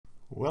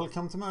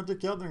Welcome to Magic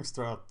Gathering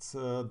Strat.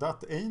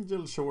 That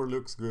angel sure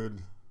looks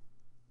good.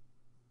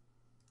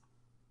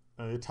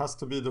 It has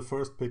to be the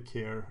first pick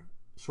here.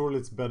 Surely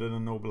it's better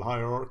than Noble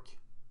Hierarch.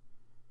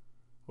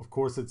 Of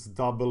course it's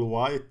double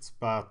white,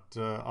 but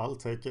I'll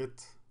take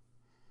it.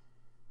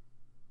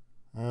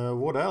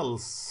 What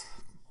else?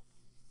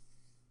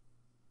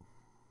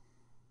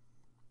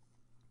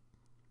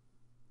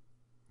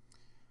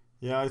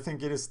 Yeah, I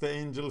think it is the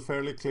angel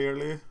fairly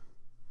clearly.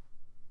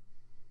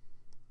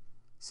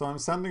 So I'm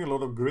sending a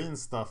lot of green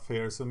stuff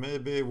here, so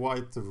maybe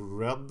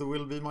white-red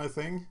will be my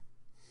thing.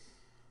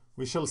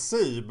 We shall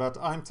see, but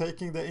I'm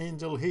taking the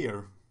angel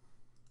here.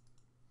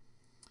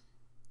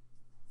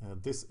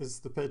 This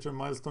is the Patreon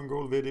milestone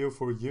goal video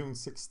for June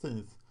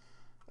 16th.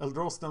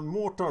 Eldrastan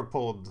Mortar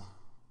Pod.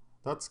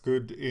 That's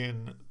good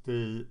in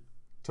the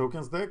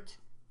tokens deck.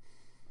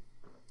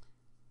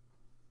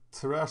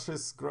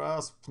 Thrash's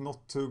Grasp,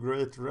 not too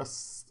great.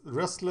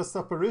 Restless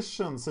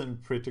Apparition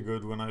seemed pretty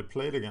good when I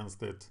played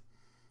against it.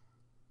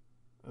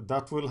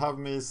 That will have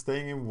me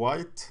staying in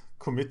white,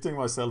 committing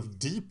myself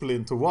deeply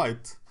into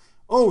white.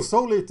 Oh,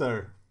 Soul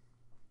Eater!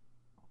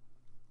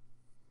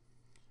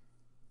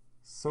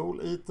 Soul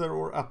Eater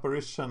or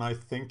Apparition? I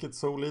think it's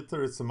Soul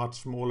Eater. It's a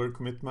much smaller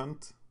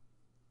commitment.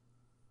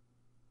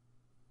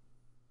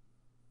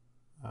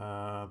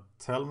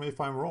 Tell me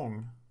if I'm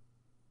wrong.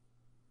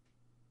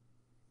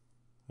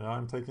 Yeah,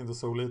 I'm taking the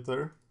Soul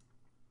Eater.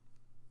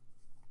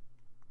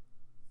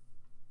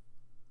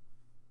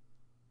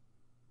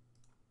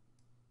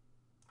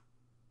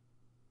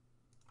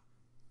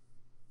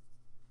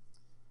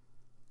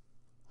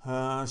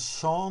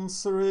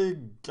 Chancery,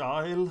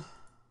 Guile.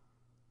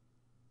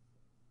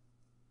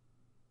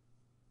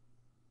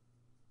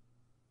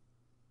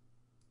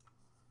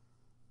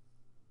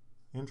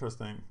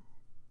 Interesting.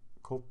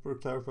 Copper,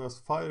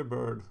 Carapace,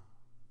 Firebird.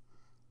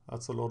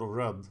 That's a lot of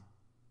red.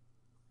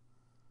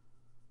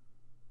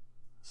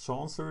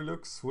 Chancery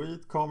looks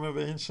sweet. Kami of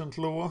Ancient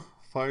Law,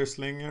 Fire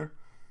Slinger,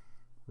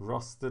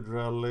 Rusted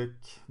Relic,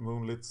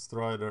 Moonlit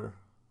Strider.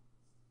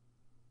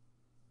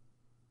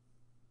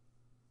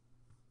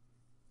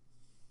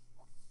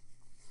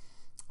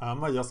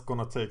 Am I just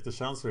gonna take the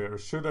Chancery here?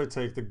 Should I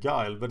take the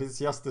Guile? But it's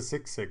just the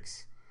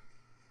 6/6.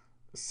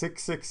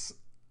 6/6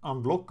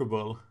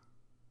 unblockable.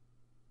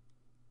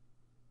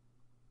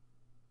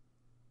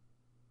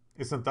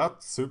 Isn't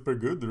that super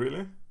good,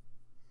 really?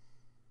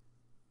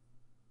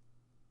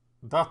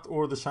 That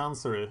or the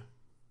Chancery.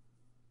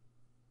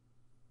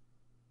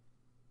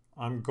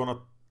 I'm gonna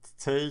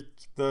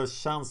take the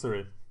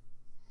Chancery.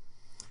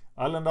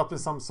 I'll end up in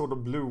some sort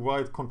of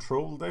blue-white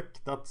control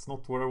deck. That's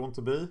not where I want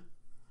to be.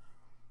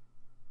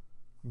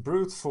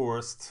 Brute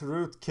Force,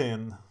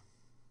 Rootkin.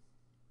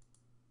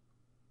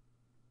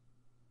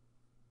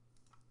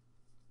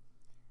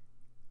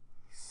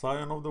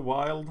 Scion of the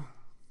Wild.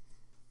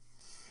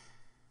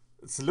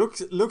 It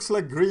looks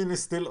like green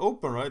is still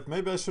open, right?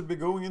 Maybe I should be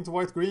going into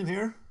white-green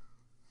here.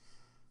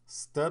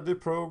 Steady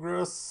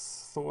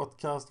Progress,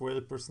 Thoughtcast,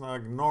 Vapor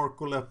Snag,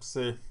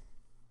 Narcolepsy.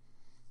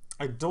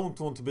 I don't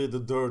want to be the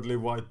dirtly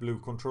white-blue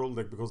control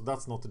deck because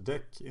that's not a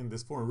deck in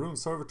this form. Rune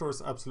Servitor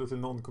is absolutely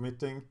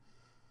non-committing.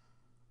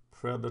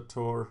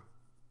 Predator.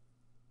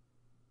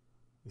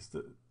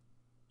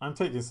 I'm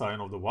taking Scion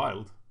of the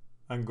Wild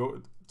and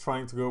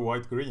trying to go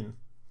white-green.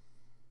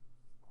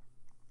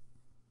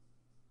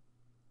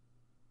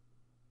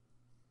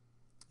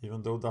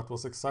 Even though that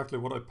was exactly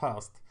what I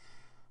passed.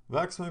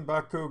 Vaxwing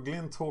Baku,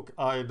 Glinthawk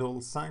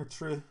Idol,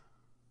 Sanctuary,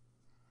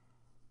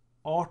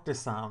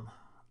 Artisan.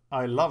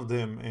 I loved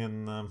him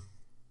in...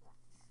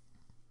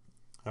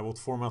 what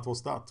format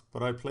was that?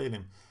 But I played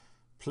him.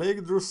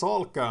 Plagued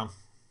Rusalka.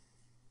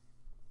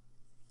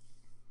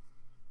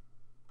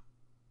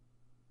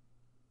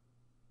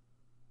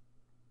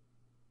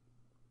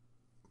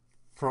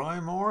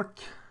 Primarch.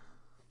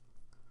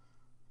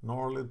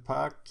 Gnarlid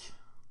Pack.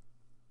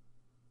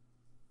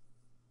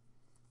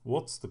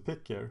 What's the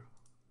pick here?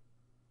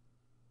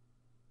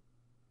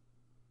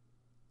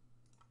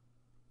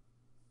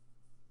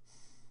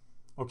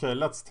 Okay,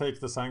 let's take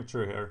the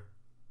Sanctuary here.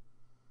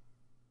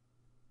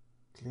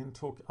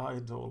 Glinthawk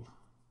Idol.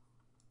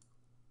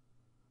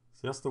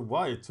 It's just a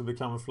white to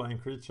become a flying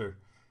creature.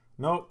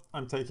 No,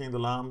 I'm taking the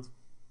land.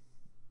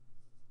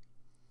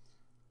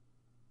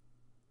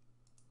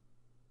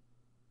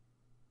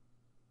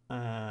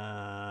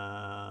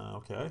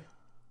 Okay.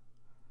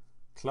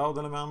 Cloud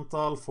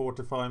Elemental,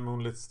 Fortify,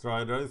 Moonlit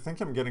Strider. I think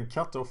I'm getting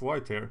cut off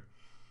white here.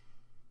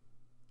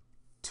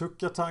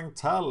 Tukatang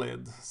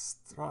Talid,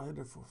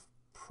 Strider for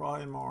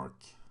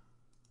Primarch.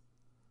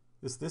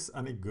 Is this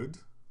any good?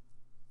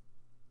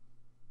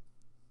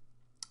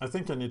 I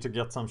think I need to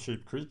get some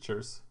cheap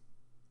creatures.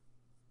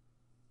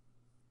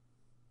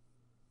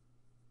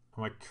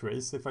 Am I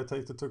crazy if I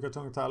take the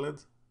Tukatang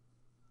Talid?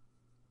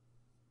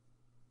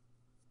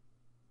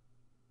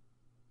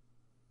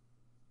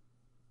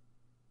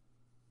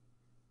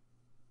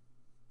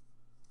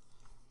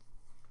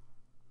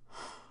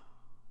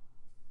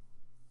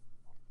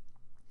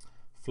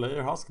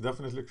 Flayer Husk,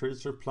 definitely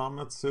creature.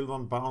 Plummet,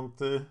 Sylvan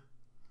Bounty.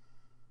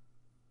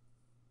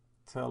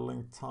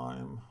 Telling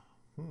time.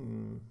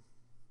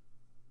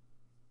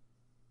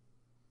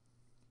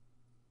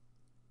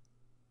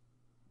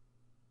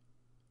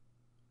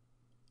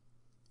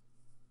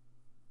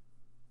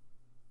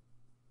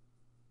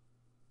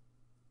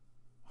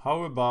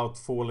 How about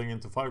falling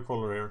into 5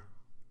 color here?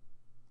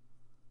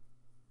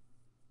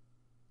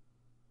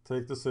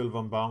 Take the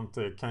Sylvan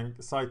Bounty. Can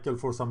cycle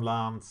for some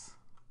lands.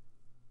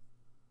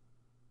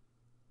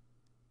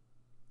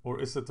 Or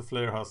is it the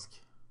Flare Husk?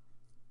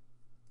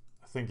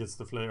 I think it's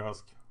the Flare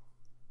Husk.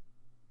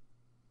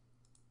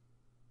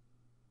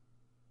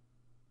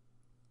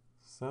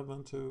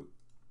 7 to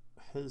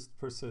haste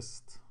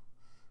persist.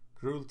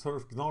 Gruul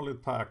Turf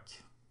Gnarled Pack.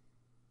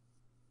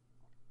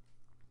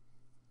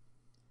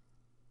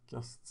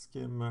 Gust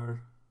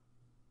Skimmer.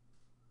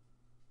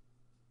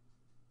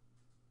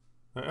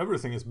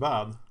 Everything is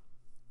bad.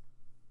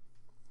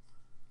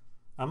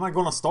 Am I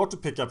gonna start to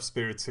pick up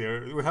spirits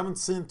here? We haven't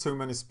seen too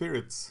many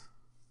spirits.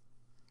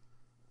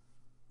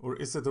 Or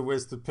is it a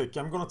wasted pick?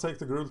 I'm gonna take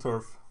the Gruul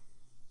Turf.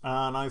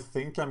 And I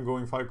think I'm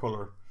going 5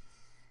 color.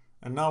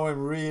 And now I'm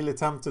really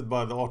tempted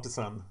by the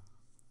Artisan.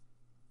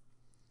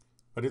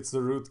 But it's the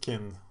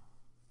Rootkin.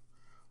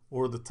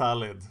 Or the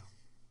Talid.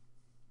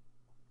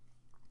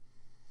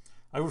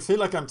 I would feel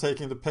like I'm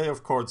taking the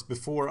payoff cards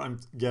before I'm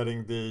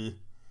getting the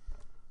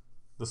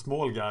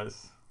small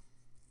guys.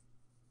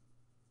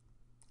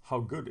 How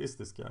good is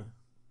this guy?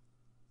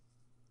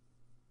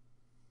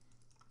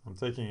 I'm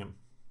taking him.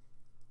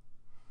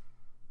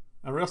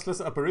 And Restless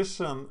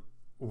Apparition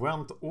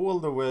went all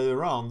the way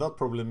around. That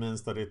probably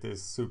means that it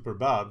is super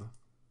bad.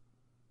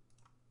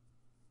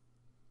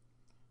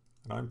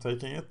 And I'm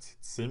taking it. It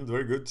seemed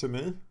very good to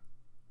me.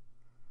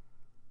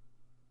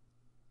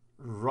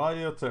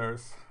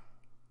 Rioters.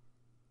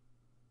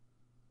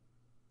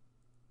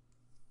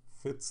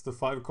 Fits the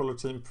 5 color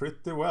team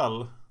pretty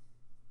well.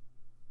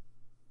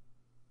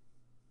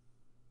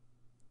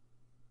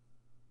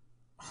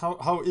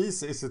 How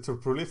easy is it to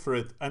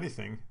proliferate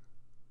anything?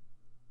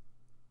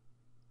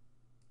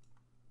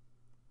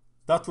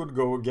 That would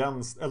go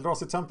against...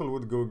 Eldrazi Temple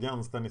would go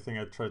against anything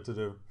I try to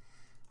do.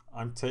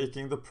 I'm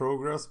taking the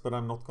Progress, but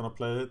I'm not gonna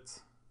play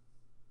it.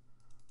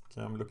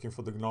 Okay, I'm looking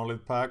for the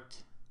Gnarled Pack.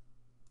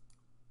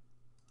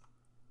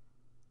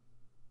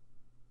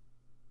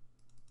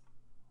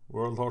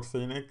 Worldheart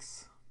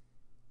Phoenix.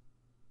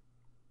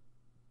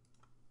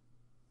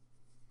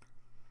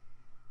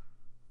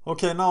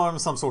 Okay, now I'm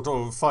some sort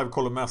of 5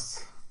 color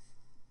mess.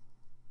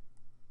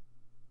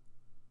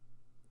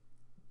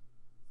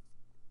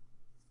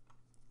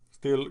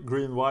 Still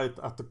green-white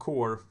at the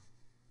core.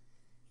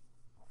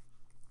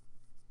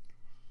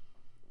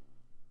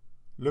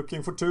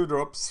 Looking for 2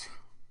 drops.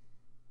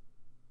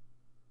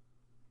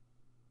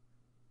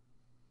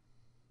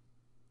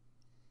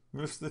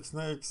 Mystic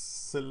Snakes,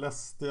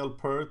 Celestial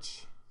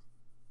Perch.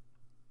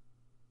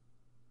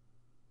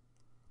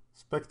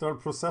 Spectral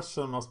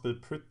Procession must be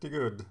pretty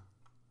good.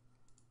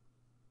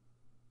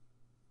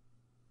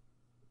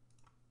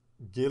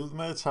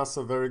 Guildmage has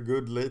a very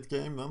good late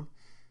game then.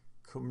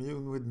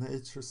 Commune with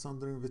Nature,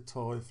 Sundering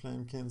Vitae,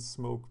 Flamekin,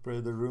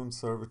 Smokebraider, Rune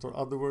Servitor,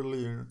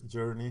 Otherworldly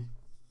Journey.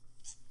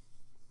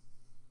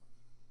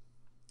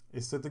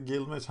 Is it a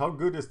Guildmage? How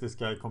good is this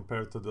guy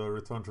compared to the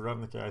Return to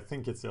Ravnica? I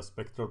think it's just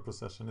Spectral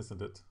Procession,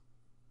 isn't it?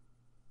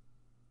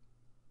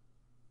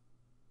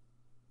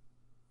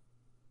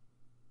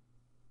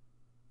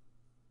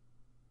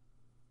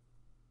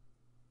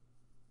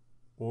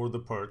 Or the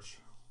Perch.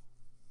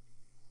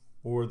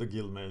 Or the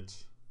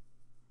Guildmage.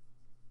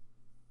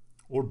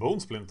 Or Bone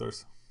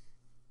Splinters.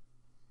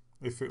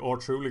 If we are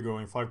truly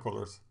going 5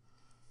 colors.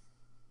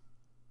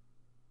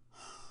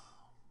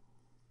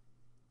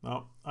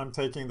 No, I'm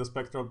taking the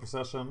Spectral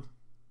Procession.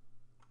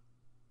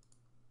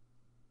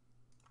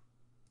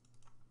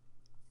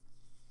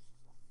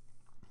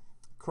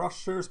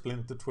 Crusher,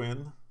 Splinter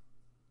Twin.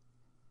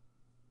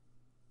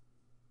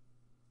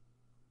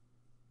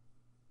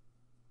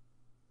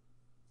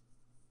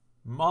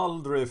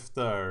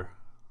 Muldrifter.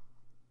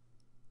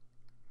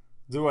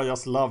 Do I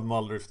just love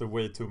Muldrifter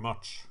way too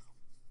much?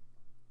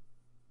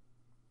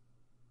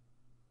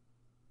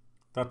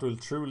 That will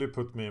truly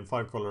put me in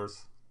 5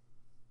 colors.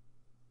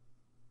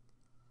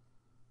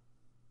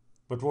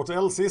 But what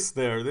else is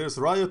there? There's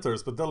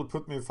Rioters, but that'll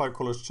put me in 5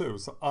 colors too.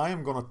 So I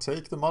am gonna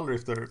take the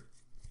Muldrifter.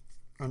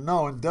 And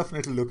now I'm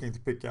definitely looking to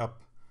pick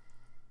up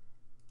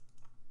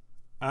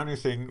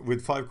anything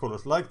with 5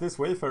 colors. Like this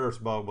Wayfarer's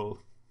Bauble.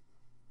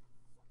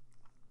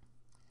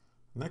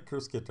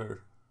 Necroskitter.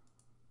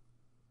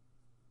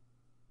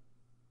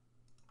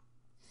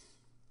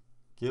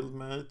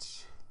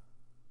 Guildmage.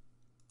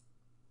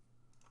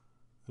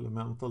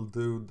 Elemental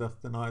Dude,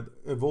 Death Denied.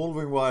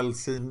 Evolving Wild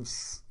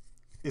seems...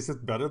 Is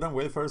it better than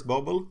Wayfarer's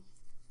Bauble?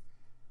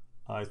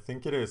 I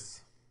think it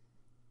is.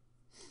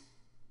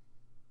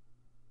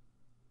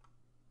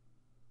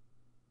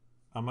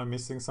 Am I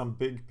missing some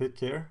big pick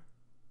here?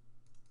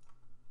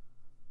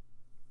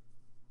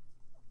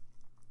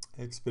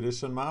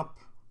 Expedition Map.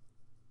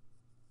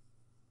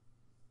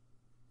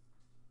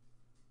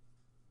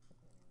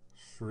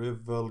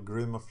 Shrivel,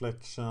 Grim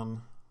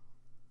Affliction.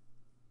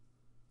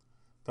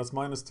 That's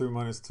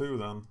 -2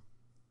 then.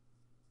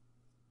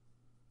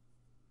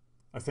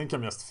 I think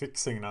I'm just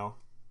fixing now.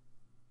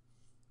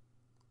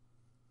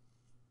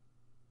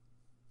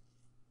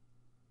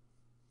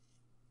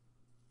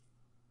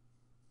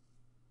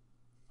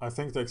 I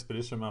think the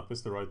expedition map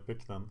is the right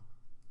pick then.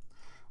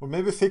 Or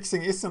maybe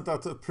fixing isn't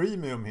at a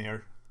premium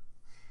here.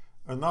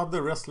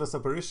 Another Restless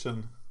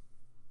Apparition.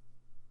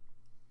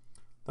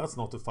 That's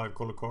not a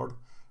 5-color card.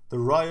 The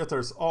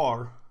Rioters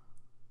are.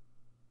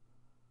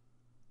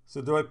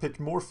 So do I pick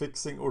more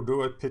fixing or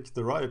do I pick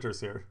the Rioters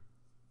here?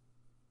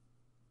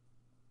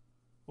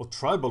 Or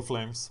Tribal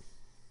Flames?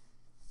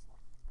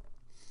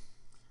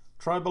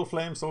 Tribal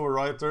Flames over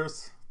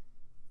Rioters.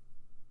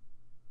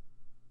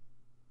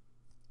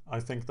 I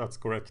think that's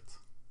correct.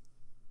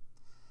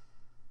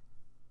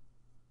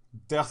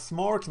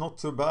 Deathmark, not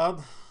too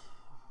bad.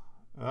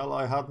 Well,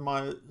 I had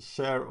my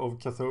share of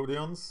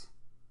Cathodians.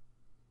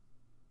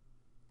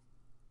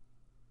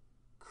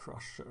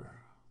 Crusher.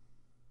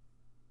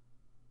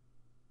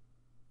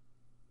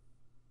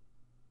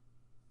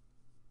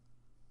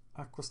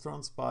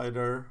 Aquastrand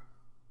Spider.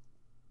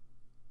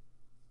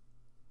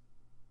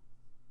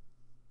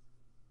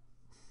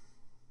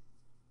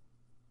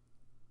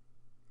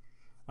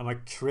 Am I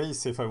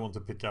crazy if I want to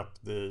pick up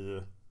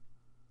the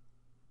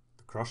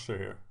Crusher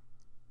here?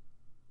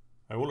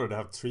 I already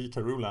have 3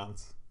 Karoo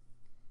lands.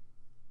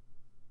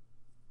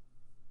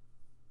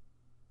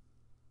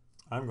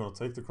 I'm gonna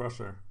take the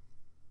Crusher.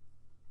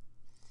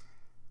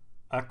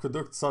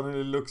 Aqueduct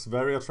suddenly looks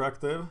very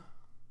attractive.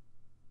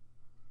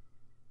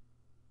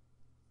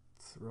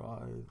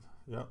 Thrive,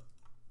 yeah.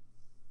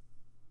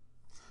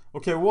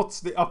 Okay,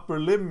 what's the upper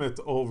limit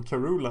of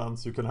Karoo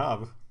lands you can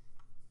have?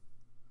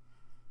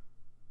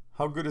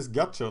 How good is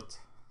Gutshot?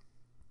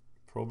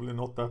 Probably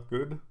not that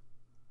good.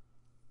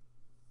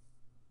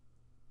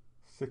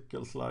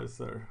 Fickle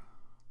Slicer,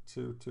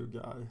 2/2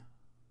 guy.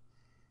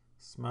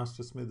 Smash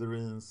the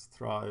Smithereens,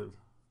 Thrive.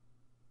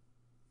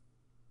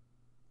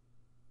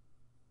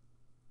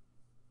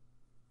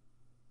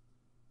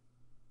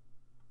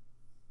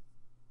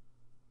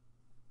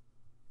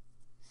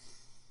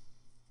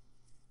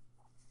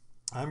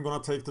 I'm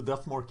gonna take the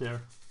Deathmark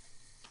here.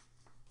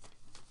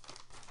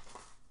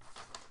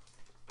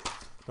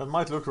 That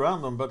might look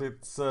random, but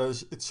it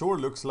sure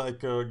looks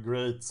like a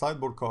great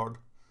sideboard card.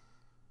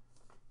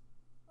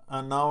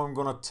 And now I'm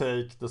gonna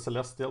take the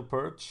Celestial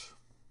Perch.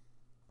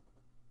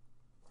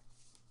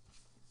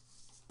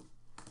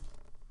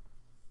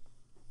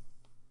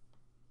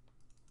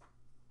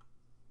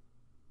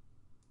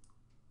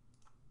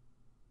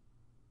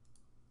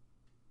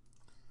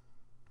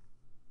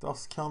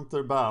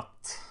 Duskhaunter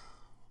Bat.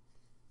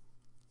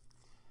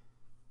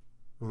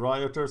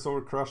 Rioters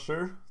over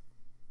Crusher.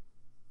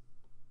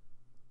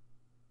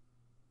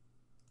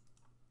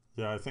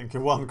 Yeah, I think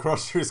 1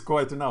 Crusher is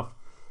quite enough.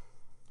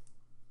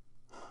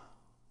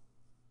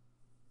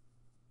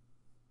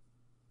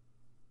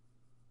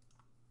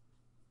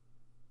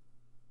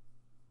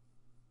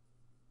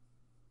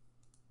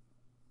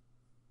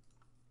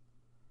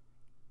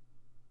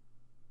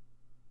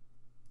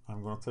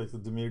 I'm gonna take the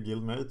Dimir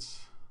Guildmage.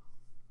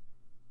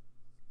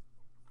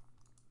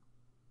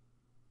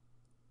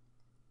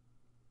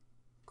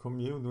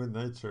 Commune with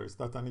nature, is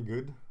that any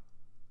good?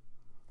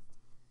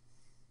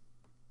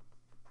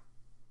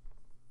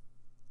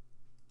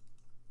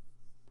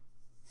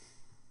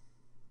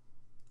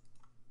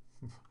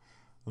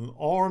 An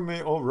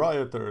army of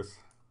rioters.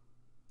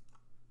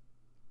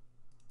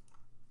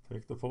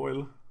 Take the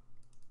foil.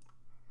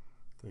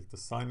 Take the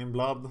Sign in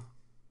Blood.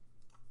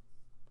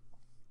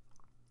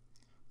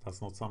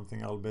 That's not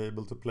something I'll be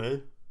able to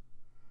play.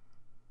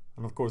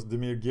 And of course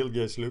Dimir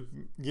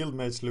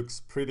Guildmage looks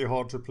pretty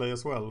hard to play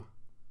as well.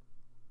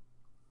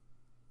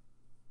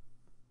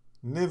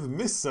 Niv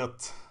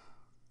Mizzet.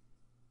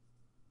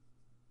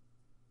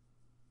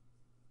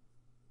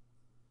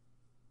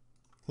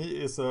 He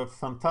is a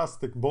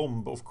fantastic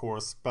bomb, of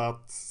course,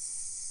 but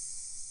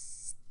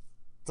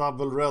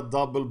double red,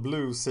 double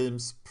blue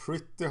seems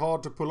pretty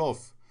hard to pull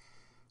off.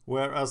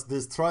 Whereas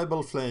these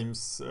Tribal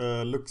Flames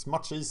looks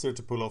much easier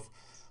to pull off.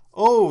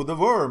 Oh, the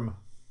Worm!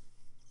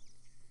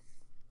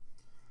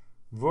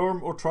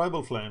 Worm or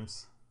Tribal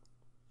Flames?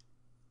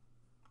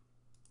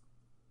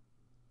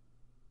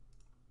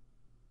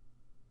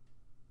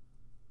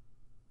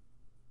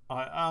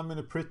 I am in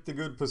a pretty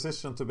good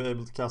position to be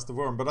able to cast the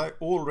Worm, but I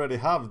already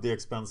have the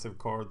expensive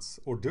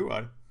cards, or do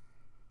I?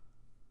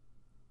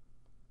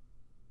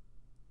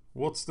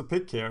 What's the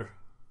pick here?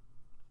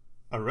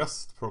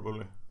 Arrest,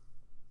 probably.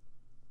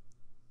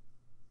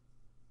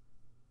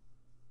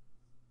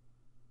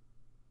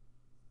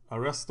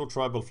 Arrest or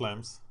Tribal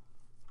Flames?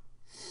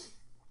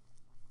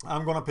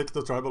 I'm gonna pick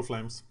the Tribal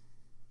Flames.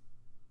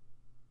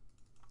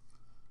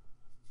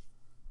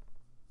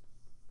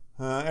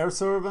 Air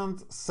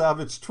Servant,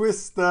 Savage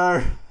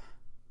Twister.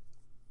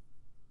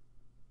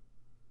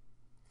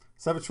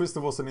 Savage Twister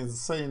was an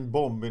insane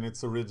bomb in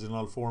its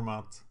original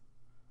format.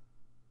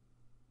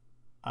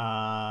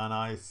 And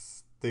I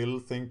still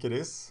think it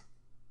is.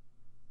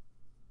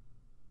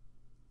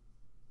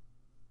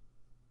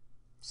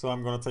 So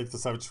I'm gonna take the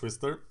Savage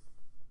Twister.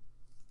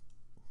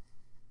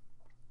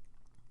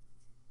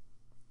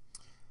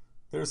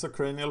 There's a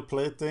cranial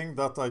plating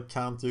that I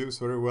can't use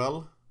very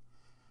well.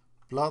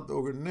 Blood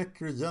Ogre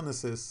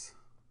Necrogenesis.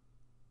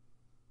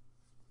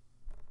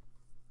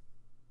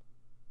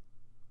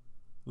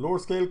 Lore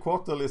Scale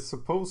Quattle is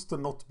supposed to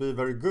not be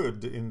very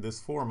good in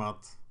this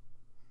format.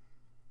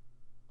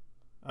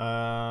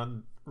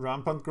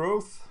 Rampant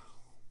Growth.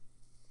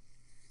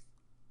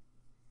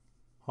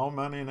 How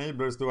many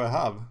enablers do I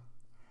have?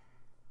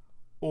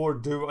 Or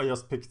do I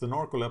just pick the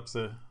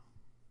Narcolepsy?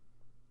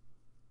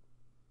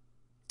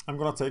 I'm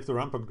gonna take the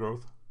Rampant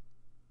Growth.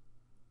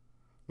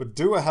 But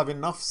do I have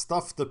enough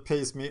stuff that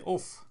pays me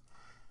off?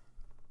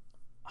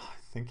 I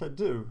think I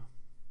do.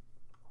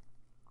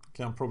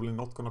 Okay, I'm probably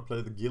not gonna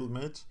play the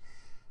Guildmage.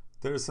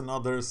 There's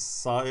another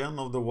Scion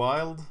of the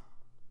Wild.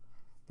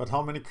 But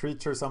how many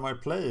creatures am I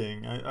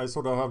playing? I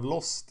sort of have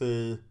lost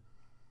the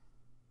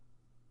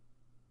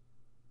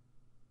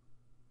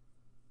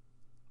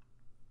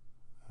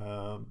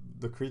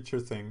creature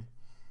thing.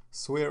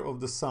 Sphere of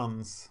the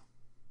Suns.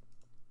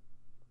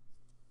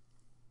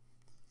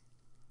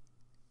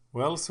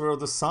 Well, Sphere of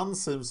the Sun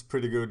seems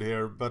pretty good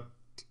here, but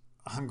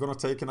I'm gonna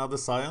take another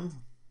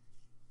Scion.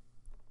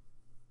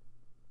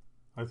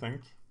 I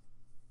think.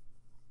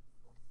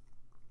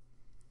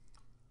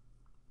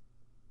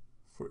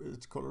 For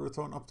each color,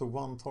 return up to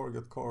one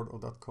target card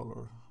of that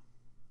color.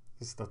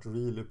 Is that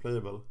really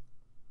playable?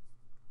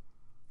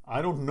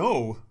 I don't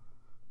know.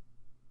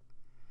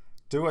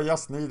 Do I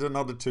just need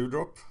another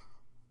 2-drop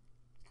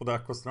for the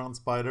Aquastrand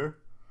Spider?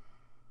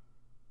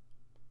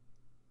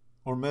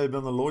 Or maybe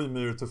an Alloy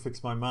Mirror to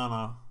fix my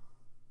mana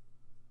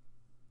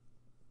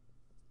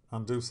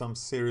and do some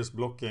serious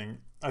blocking.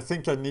 I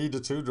think I need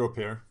a 2-drop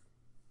here.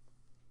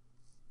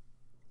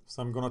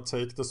 So I'm gonna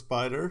take the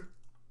Spider.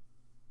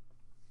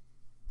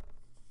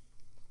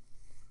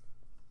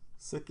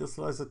 Sickle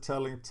Slicer,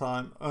 Telling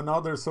Time.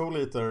 Another Soul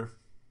Eater.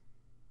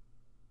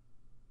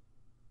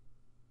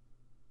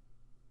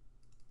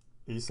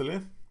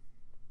 Easily.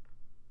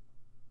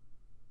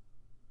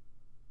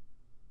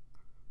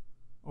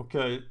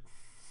 Okay.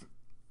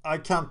 I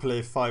can't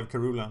play 5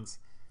 Karulans.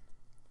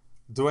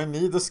 Do I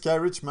need a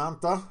Skyreach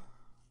Manta?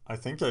 I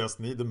think I just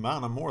need the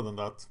mana more than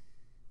that.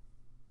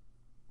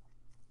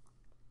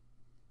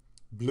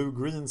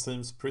 Blue-green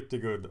seems pretty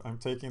good. I'm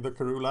taking the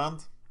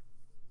Karuland.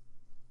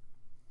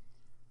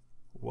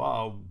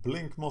 Wow,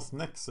 Blinkmoth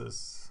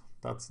Nexus.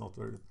 That's not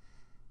very good.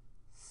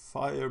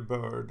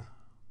 Firebird.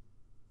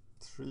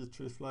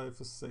 3/3 flyer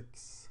for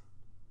 6.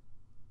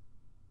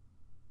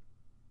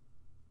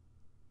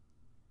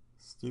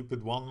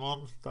 Stupid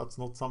 1/1. That's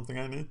not something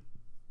I need.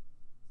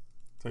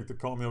 Take the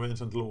Kami of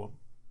Ancient Law.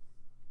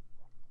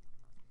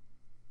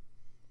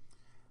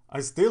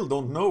 I still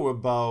don't know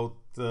about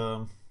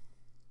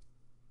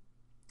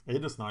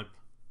Adersnipe.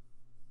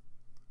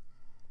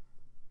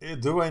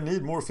 Do I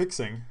need more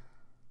fixing?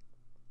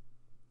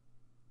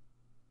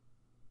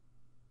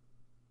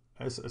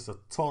 It's a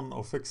ton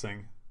of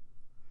fixing.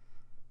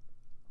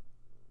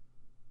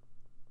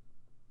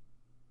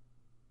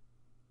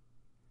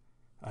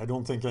 I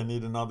don't think I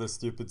need another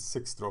stupid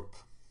 6-drop.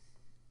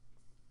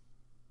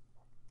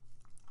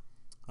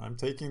 I'm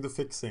taking the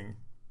fixing.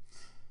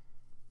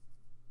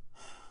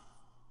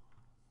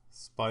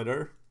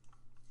 Spider.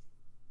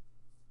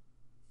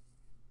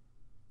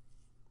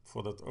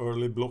 For that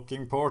early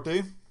blocking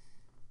party.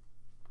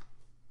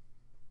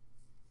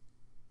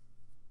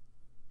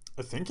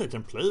 I think I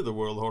can play the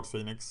World Heart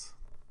Phoenix.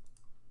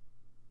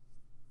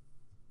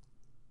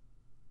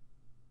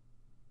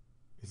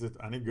 Is it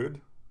any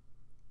good?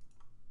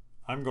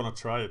 I'm gonna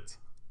try it.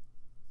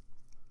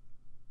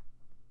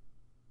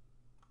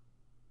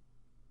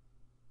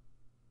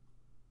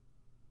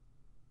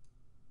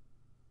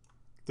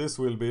 This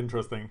will be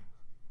interesting.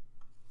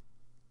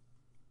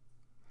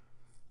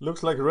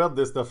 Looks like red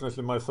is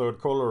definitely my third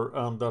color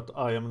and that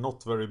I am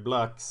not very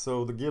black.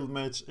 So the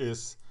Guildmage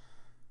is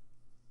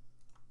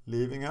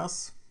leaving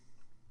us.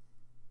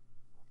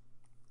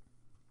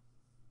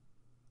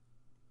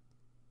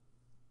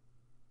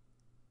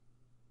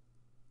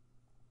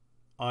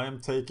 I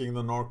am taking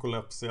the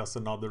Narcolepsy as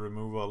another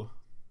removal.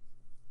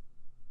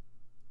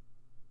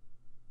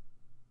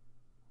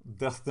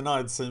 Death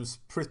Denied seems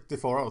pretty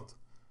far out.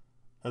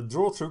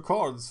 Draw 2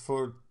 cards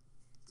for...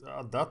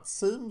 that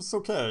seems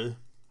okay.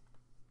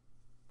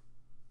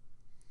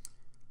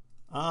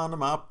 And a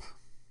map.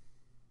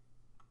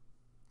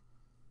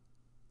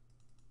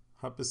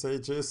 Happy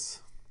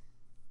Sages.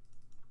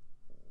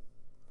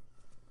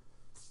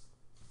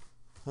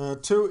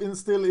 2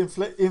 instill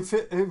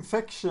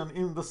infection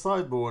in the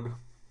sideboard.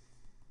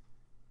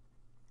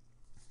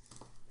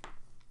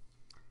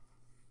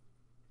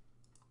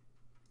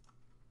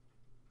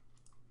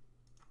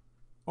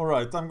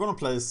 Alright, I'm gonna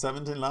play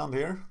 17 land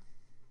here.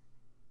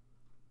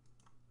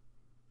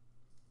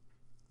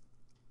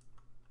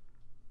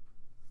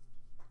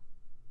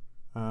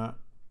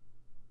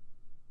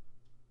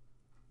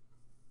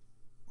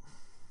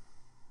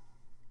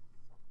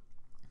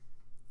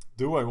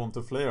 Do I want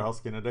to Flare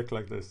Husk in a deck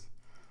like this?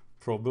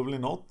 Probably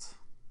not.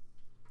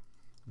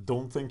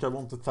 Don't think I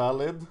want a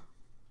Thalid.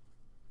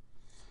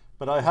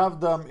 But I have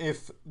them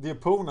if the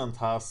opponent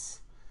has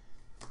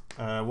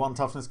 1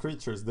 toughness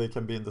creatures, they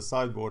can be in the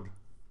sideboard.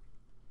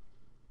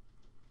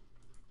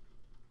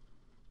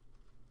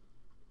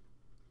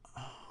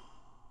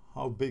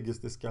 How big is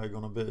this guy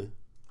gonna be?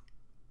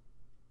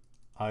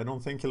 I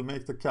don't think he'll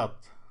make the cut.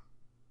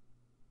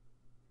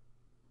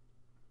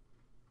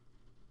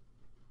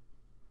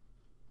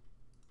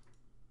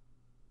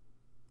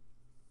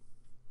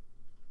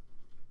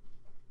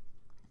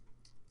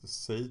 The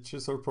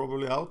sages are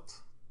probably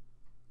out.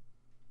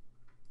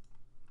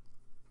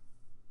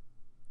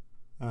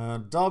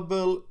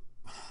 Double,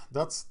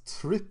 that's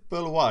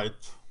triple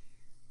white.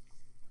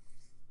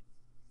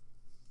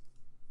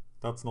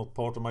 That's not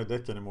part of my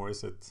deck anymore,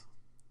 is it?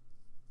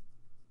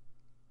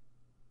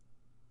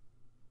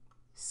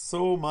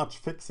 So much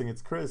fixing,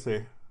 it's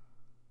crazy.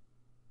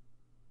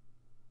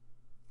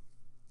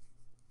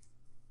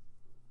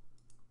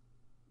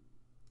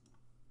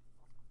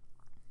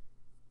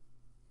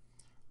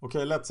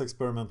 Okay, let's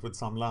experiment with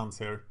some lands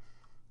here.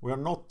 We are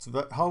not...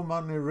 How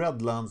many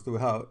red lands do we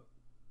have?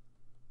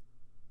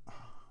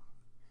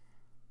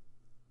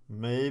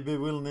 Maybe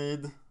we'll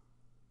need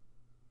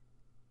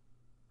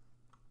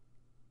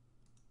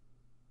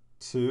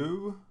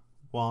 2,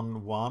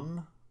 1,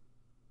 1.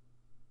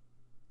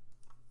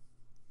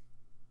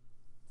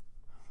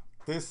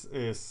 This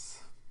is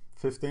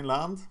 15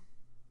 land.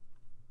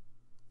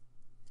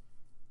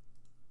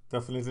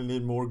 Definitely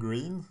need more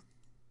green.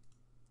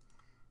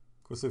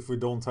 Because if we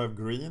don't have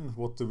green,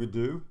 what do we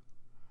do?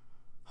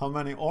 How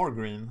many are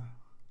green?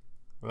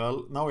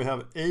 Well, now we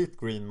have 8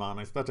 green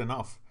mana. Is that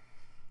enough?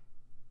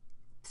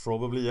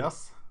 Probably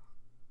yes.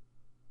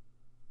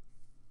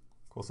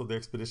 Because of the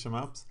expedition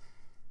maps.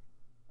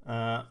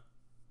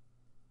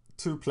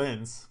 2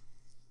 planes.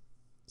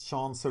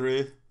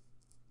 Chancery.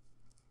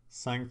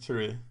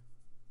 Sanctuary.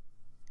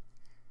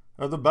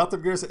 The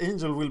Battlegrace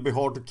Angel will be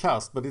hard to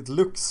cast, but it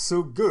looks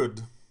so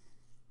good.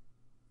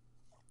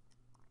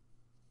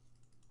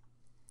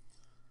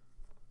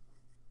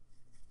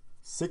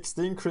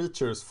 "16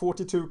 creatures,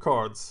 42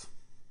 cards.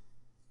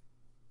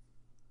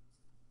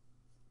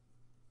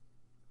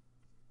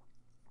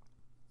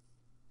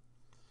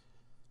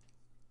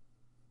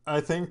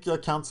 I think I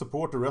can't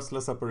support a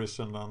Restless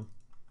Apparition then.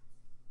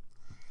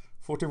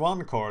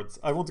 41 cards.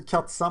 I want to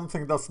cut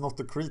something that's not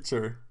a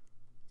creature.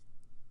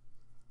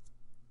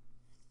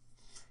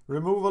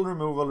 Removal,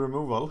 removal,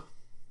 removal.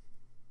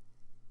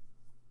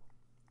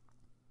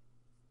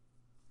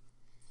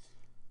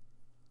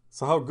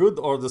 So how good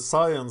are the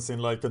scions in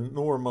like a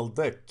normal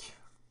deck?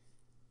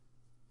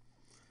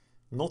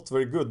 Not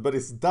very good, but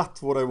is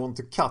that what I want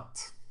to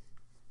cut?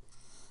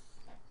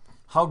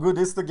 How good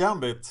is the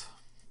Gambit?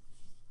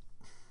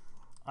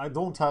 I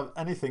don't have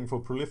anything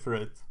for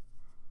Proliferate.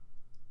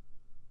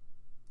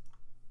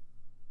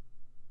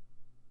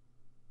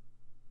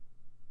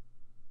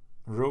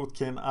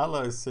 Roadkin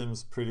Ally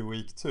seems pretty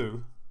weak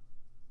too.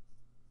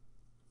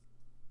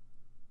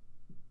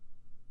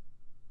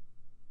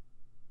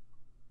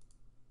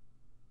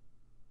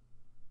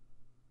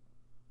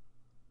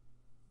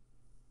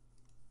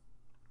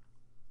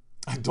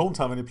 I don't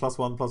have any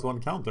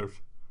 +1/+1 counters.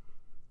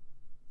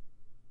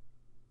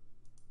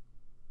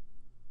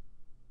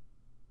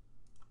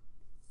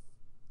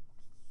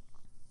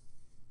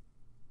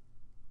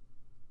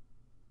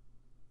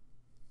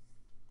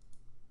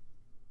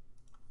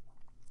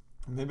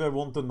 Maybe I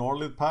want the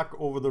Norlid pack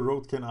over the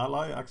Roadkin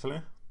Ally,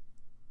 actually.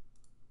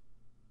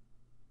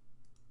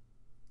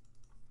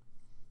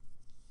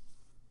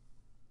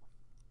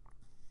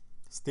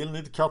 Still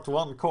need to cut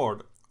 1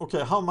 card.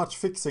 Okay, how much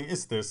fixing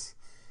is this?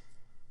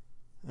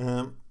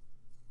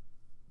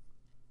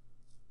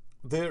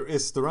 There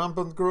is the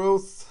Rampant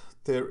Growth.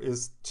 There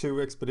is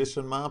 2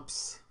 expedition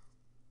maps.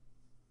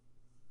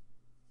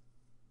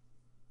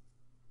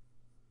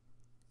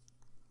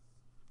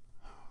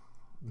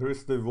 There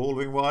is the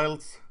Evolving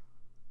Wilds.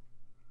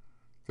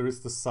 There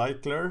is the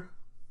Cycler.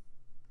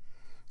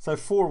 So I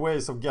have 4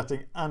 ways of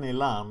getting any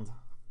land.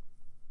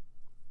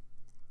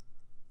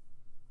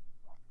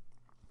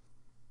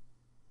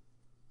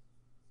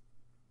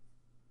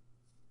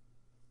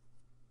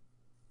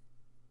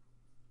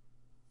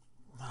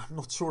 I'm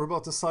not sure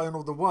about the Scion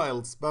of the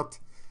Wilds, but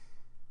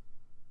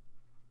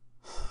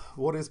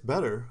what is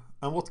better?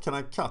 And what can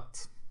I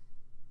cut?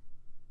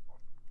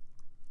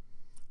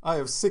 I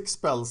have 6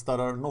 spells that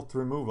are not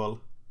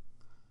removal.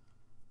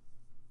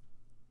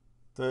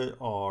 They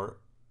are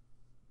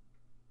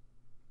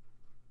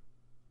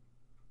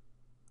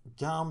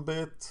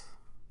Gambit,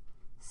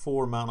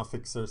 4 mana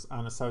fixers,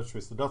 and a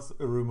Sanctuary, so that's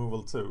a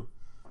removal too.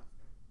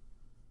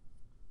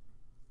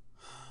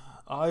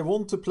 I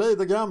want to play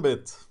the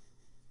Gambit.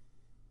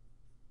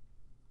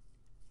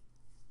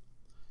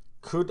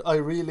 Could I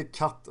really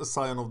cut a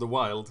Scion of the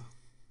Wild?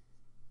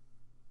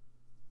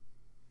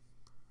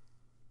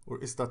 Or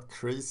is that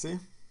crazy?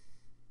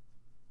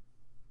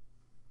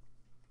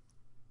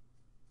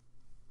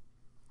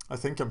 I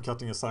think I'm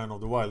cutting a Scion of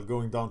the Wild,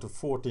 going down to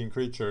 14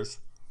 creatures.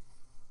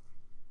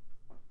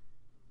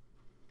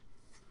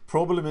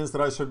 probably means that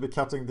I should be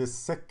cutting this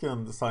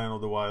second Scion of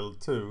the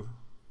Wild too.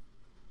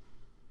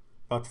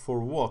 But for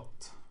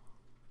what?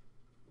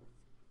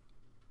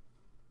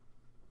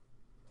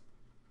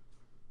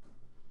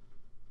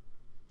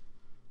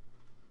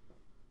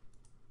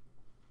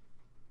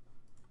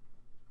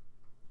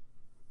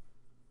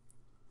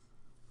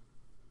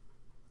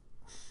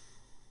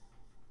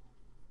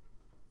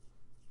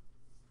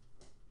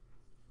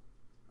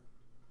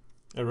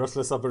 A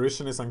Restless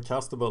Apparition is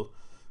uncastable.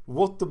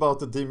 What about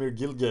the Dimir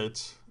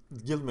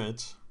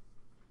Guildmage?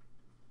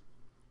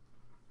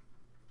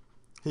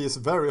 He is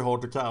very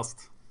hard to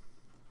cast.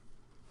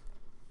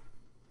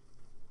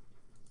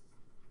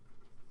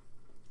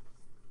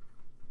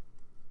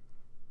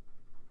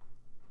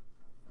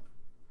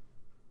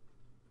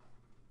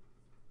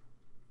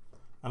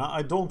 And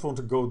I don't want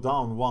to go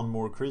down one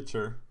more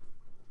creature.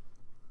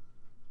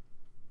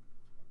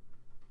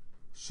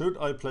 Should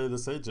I play the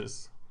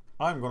Sages?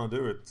 I'm gonna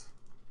do it.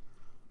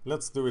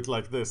 Let's do it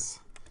like this.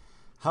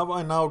 Have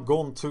I now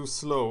gone too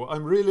slow?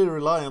 I'm really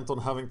reliant on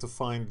having to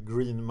find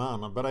green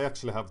mana, but I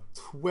actually have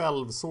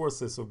 12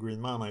 sources of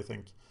green mana, I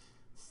think.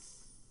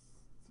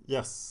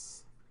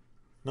 Yes.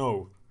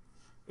 No.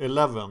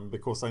 11,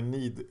 because I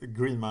need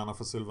green mana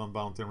for Sylvan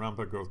Bounty and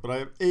Rampart Growth. But I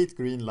have 8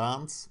 green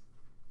lands.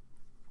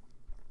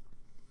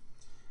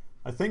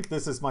 I think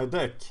this is my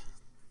deck.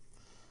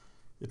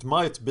 It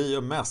might be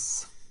a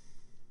mess.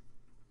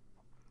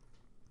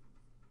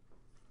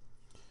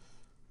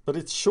 But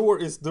it sure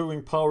is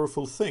doing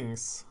powerful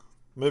things.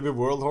 Maybe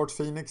Worldheart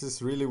Phoenix is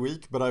really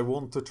weak, but I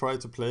want to try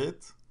to play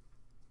it.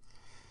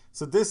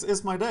 So this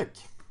is my deck.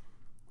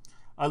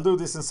 I'll do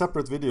this in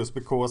separate videos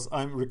because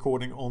I'm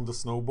recording on the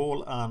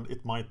snowball and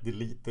it might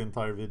delete the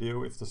entire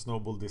video if the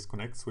snowball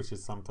disconnects, which it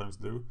sometimes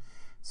do.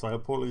 So I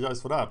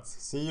apologize for that.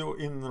 See you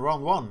in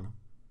round 1.